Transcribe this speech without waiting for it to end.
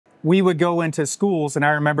we would go into schools, and I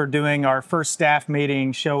remember doing our first staff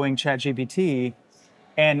meeting showing ChatGPT,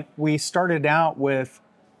 and we started out with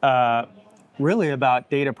really about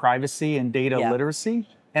data privacy and data literacy.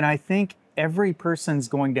 And I think every person's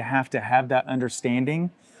going to have that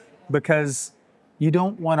understanding, because you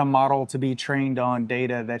don't want a model to be trained on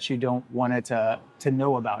data that you don't want it to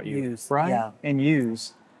know about you, right? Yeah. And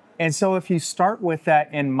use. And so if you start with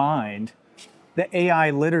that in mind, the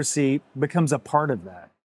AI literacy becomes a part of that.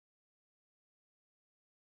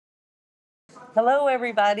 Hello,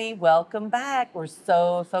 everybody. Welcome back. We're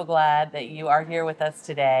so glad that you are here with us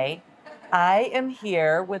today. I am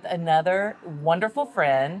here with another wonderful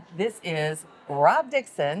friend. This is Rob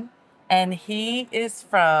Dickson, and he is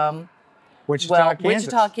from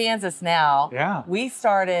Wichita, Kansas now. Yeah. We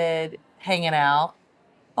started hanging out.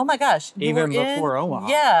 Oh my gosh. Even before Omaha.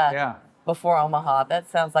 Yeah. Before Omaha. That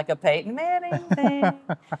sounds like a Peyton Manning thing.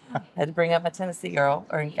 I had to bring up my Tennessee girl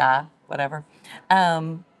or guy, whatever.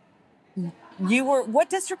 What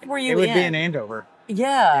district were you in? It would be in Andover.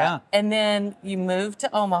 Yeah. And then you moved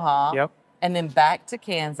to Omaha. Yep. And then back to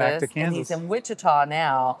Kansas. And he's in Wichita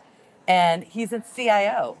now. And he's a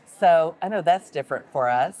CIO. So I know that's different for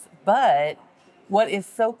us. But what is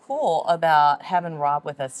so cool about having Rob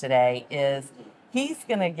with us today is he's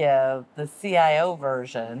going to give the CIO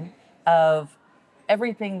version of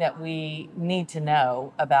everything that we need to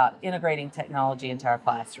know about integrating technology into our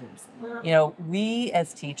classrooms. You know, we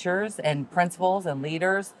as teachers and principals and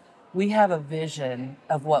leaders, we have a vision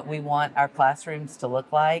of what we want our classrooms to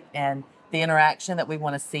look like and the interaction that we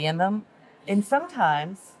want to see in them. And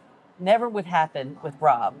sometimes, never would happen with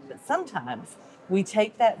Rob, but sometimes we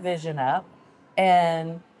take that vision up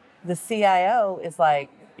and the CIO is like,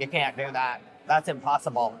 you can't do that. That's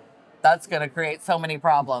impossible. That's going to create so many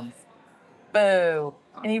problems. Boo.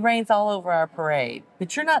 And he rains all over our parade.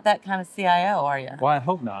 But you're not that kind of CIO, are you? Well, I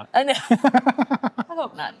hope not. I know. I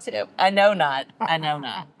hope not, too. I know not.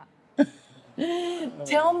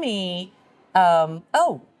 Tell me, and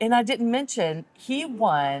I didn't mention,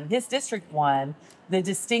 his district won the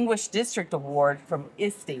Distinguished District Award from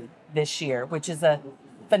ISTE this year, which is a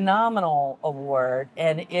phenomenal award.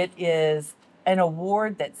 And it is an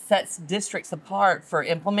award that sets districts apart for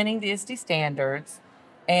implementing the ISTE standards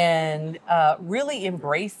and really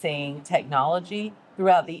embracing technology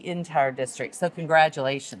throughout the entire district. So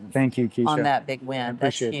congratulations. Thank you, Kecia. On that big win.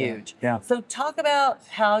 That's huge. That. Yeah. So talk about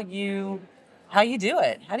how you do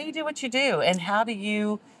it. How do you do what you do? And how do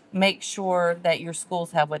you make sure that your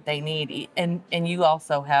schools have what they need? And you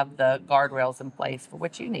also have the guardrails in place for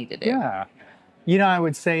what you need to do. Yeah. You know, I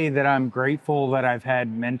would say that I'm grateful that I've had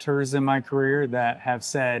mentors in my career that have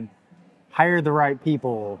said, hire the right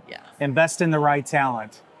people, invest in the right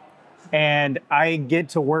talent. And I get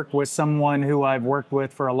to work with someone who I've worked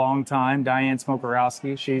with for a long time, Diane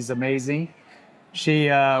Smokorowski. She's amazing. She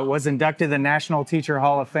was inducted to the National Teacher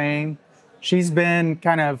Hall of Fame. She's been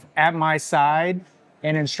kind of at my side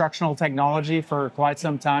in instructional technology for quite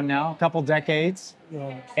some time now, a couple decades,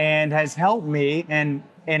 and has helped me. And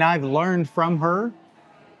I've learned from her,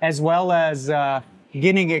 as well as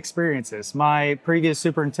getting experiences. My previous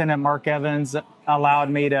superintendent, Mark Evans, allowed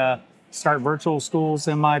me to start virtual schools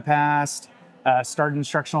in my past, start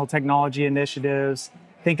instructional technology initiatives,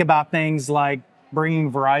 think about things like bringing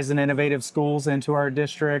Verizon Innovative Schools into our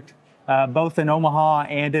district, both in Omaha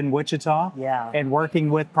and in Wichita, and working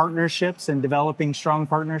with partnerships and developing strong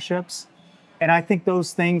partnerships. And I think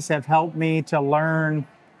those things have helped me to learn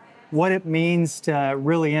what it means to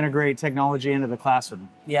really integrate technology into the classroom.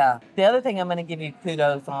 Yeah. The other thing I'm going to give you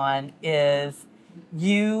kudos on is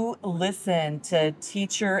you listen to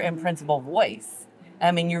teacher and principal voice.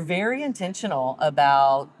 I mean, you're very intentional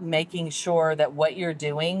about making sure that what you're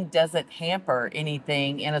doing doesn't hamper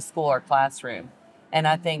anything in a school or classroom. And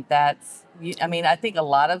I think I think a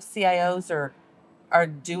lot of CIOs are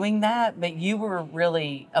doing that, but you were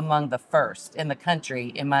really among the first in the country,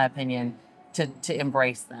 in my opinion, to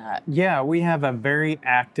embrace that. Yeah, we have a very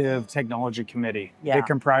active technology committee. It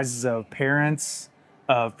comprises of parents,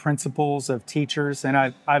 of principals, of teachers, and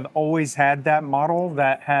I've always had that model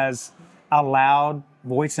that has allowed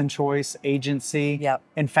voice and choice, agency.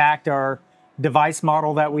 In fact, our device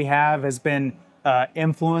model that we have has been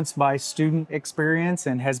influenced by student experience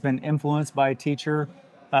and has been influenced by teacher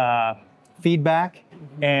feedback.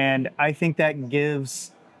 And I think that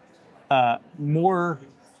gives more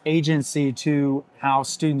agency to how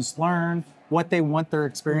students learn, what they want their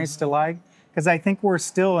experience to like. Because I think we're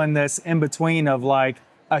still in this in-between of like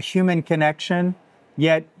a human connection,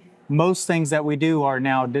 yet most things that we do are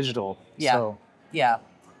now digital.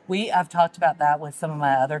 I've talked about that with some of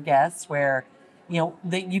my other guests where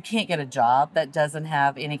that you can't get a job that doesn't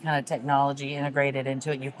have any kind of technology integrated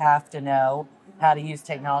into it. You have to know how to use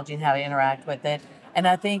technology and how to interact with it. And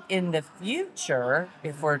I think in the future,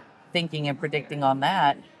 if we're thinking and predicting on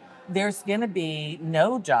that, there's going to be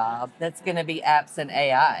no job that's going to be absent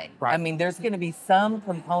AI. Right. I mean, there's going to be some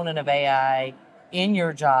component of AI in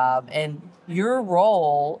your job, and your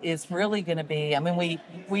role is really going to be, I mean,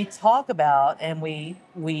 we talk about and we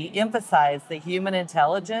emphasize the human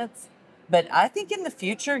intelligence, but I think in the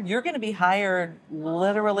future, you're going to be hired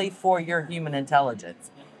literally for your human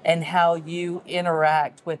intelligence and how you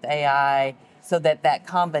interact with AI so that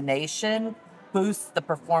combination boosts the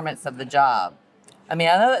performance of the job. I mean,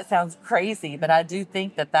 I know that sounds crazy, but I do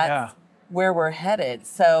think that's where we're headed.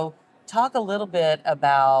 So talk a little bit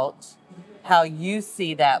about how you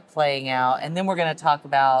see that playing out, and then we're going to talk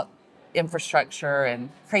about infrastructure and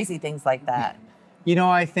crazy things like that.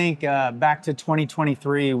 I think back to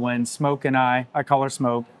 2023 when Smoke and I call her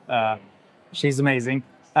Smoke, she's amazing,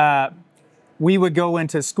 we would go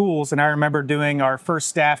into schools, and I remember doing our first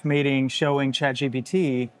staff meeting showing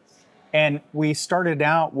ChatGPT, and we started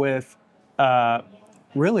out with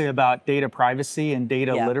really about data privacy and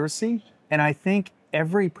data literacy. And I think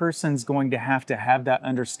every person's going to have that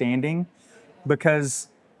understanding, because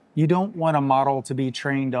you don't want a model to be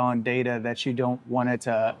trained on data that you don't want it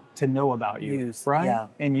to know about you, right? Yeah.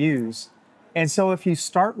 And use. And so if you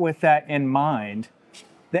start with that in mind,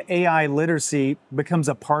 the AI literacy becomes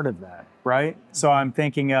a part of that, right? So I'm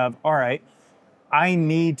thinking of, all right, I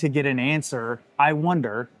need to get an answer. I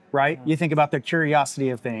wonder, right? You think about the curiosity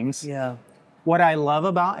of things. Yeah. What I love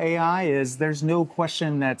about AI is there's no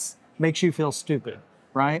question that makes you feel stupid,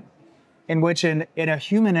 right? In which in a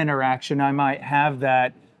human interaction, I might have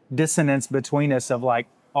that dissonance between us of like,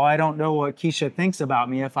 oh, I don't know what Kecia thinks about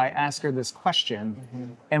me if I ask her this question.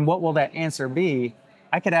 Mm-hmm. And what will that answer be?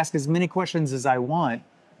 I could ask as many questions as I want,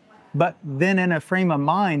 but then in a frame of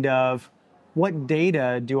mind of what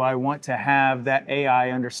data do I want to have that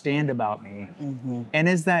AI understand about me? Mm-hmm. And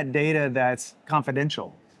is that data that's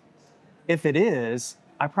confidential? If it is,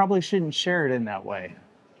 I probably shouldn't share it in that way.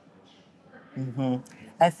 Mm-hmm.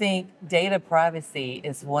 I think data privacy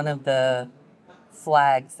is one of the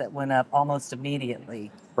flags that went up almost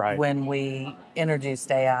immediately when we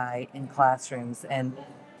introduced AI in classrooms. And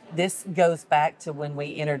this goes back to when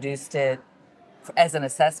we introduced it as an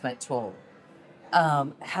assessment tool.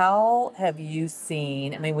 How have you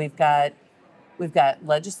seen, I mean, we've got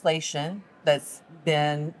legislation that's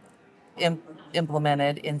been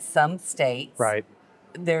implemented in some states. Right.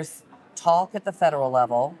 There's talk at the federal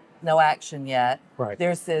level, no action yet. Right.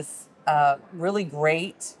 There's this really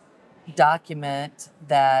great document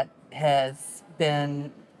that has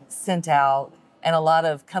been sent out, and a lot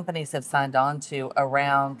of companies have signed on to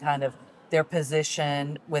around kind of their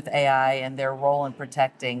position with AI and their role in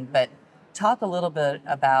protecting. But talk a little bit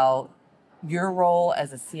about your role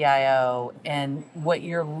as a CIO and what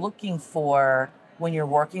you're looking for when you're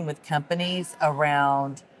working with companies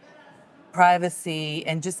around privacy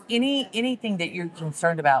and just anything that you're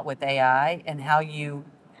concerned about with AI, and how you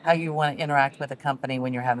want to interact with a company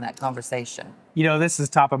when you're having that conversation. This is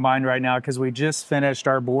top of mind right now because we just finished,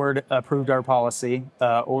 our board approved our policy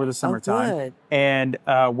over the summertime. Oh, good. And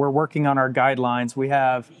we're working on our guidelines. We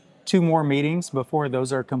have 2 more meetings before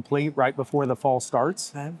those are complete, right before the fall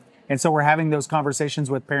starts. Okay. And so we're having those conversations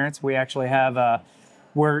with parents. We actually have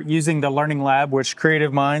we're using the Learning Lab, which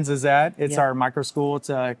Creative Minds is at. It's our micro school. It's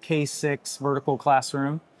a K-6 vertical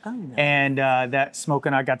classroom. Oh, nice. And that Smoke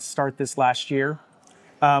and I got to start this last year.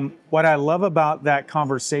 What I love about that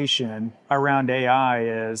conversation around AI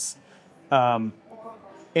is,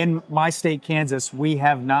 in my state, Kansas, we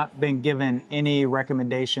have not been given any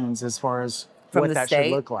recommendations as far as what that should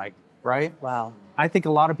look like, right? Wow. I think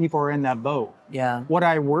a lot of people are in that boat. Yeah. What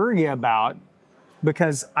I worry about,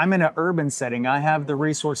 because I'm in an urban setting, I have the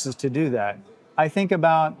resources to do that. I think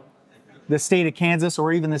about the state of Kansas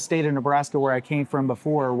or even the state of Nebraska where I came from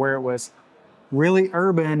before, where it was really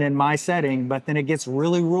urban in my setting, but then it gets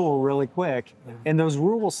really rural really quick. Yeah. In those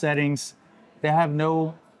rural settings,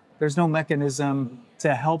 there's no mechanism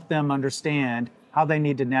to help them understand how they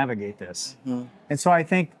need to navigate this. Mm-hmm. And so I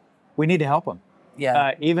think we need to help them.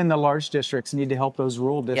 Yeah. Even the large districts need to help those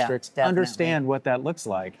rural districts understand what that looks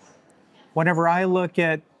like. Whenever I look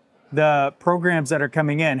at the programs that are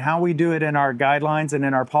coming in, how we do it in our guidelines and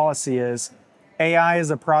in our policy is AI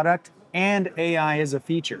is a product and AI is a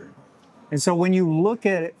feature. And so when you look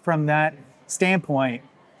at it from that standpoint,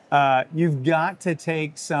 you've got to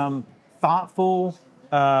take some thoughtful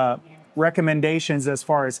recommendations as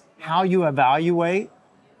far as how you evaluate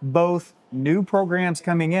both new programs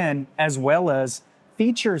coming in as well as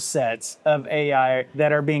feature sets of AI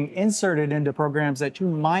that are being inserted into programs that you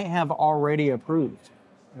might have already approved.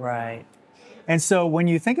 Right. And so when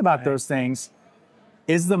you think about those things,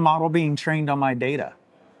 is the model being trained on my data?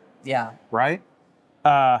 Yeah. Right?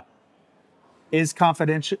 What does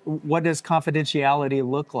confidentiality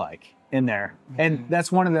look like in there? And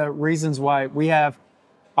that's one of the reasons why we have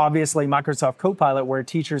obviously Microsoft Copilot, where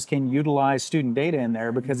teachers can utilize student data in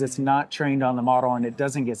there because it's not trained on the model and it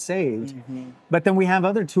doesn't get saved. But then we have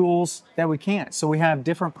other tools that we can't. So we have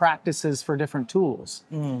different practices for different tools.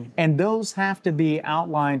 And those have to be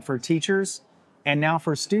outlined for teachers and now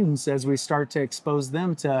for students as we start to expose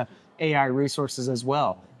them to AI resources as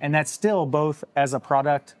well. And that's still both as a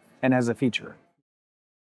product and as a feature.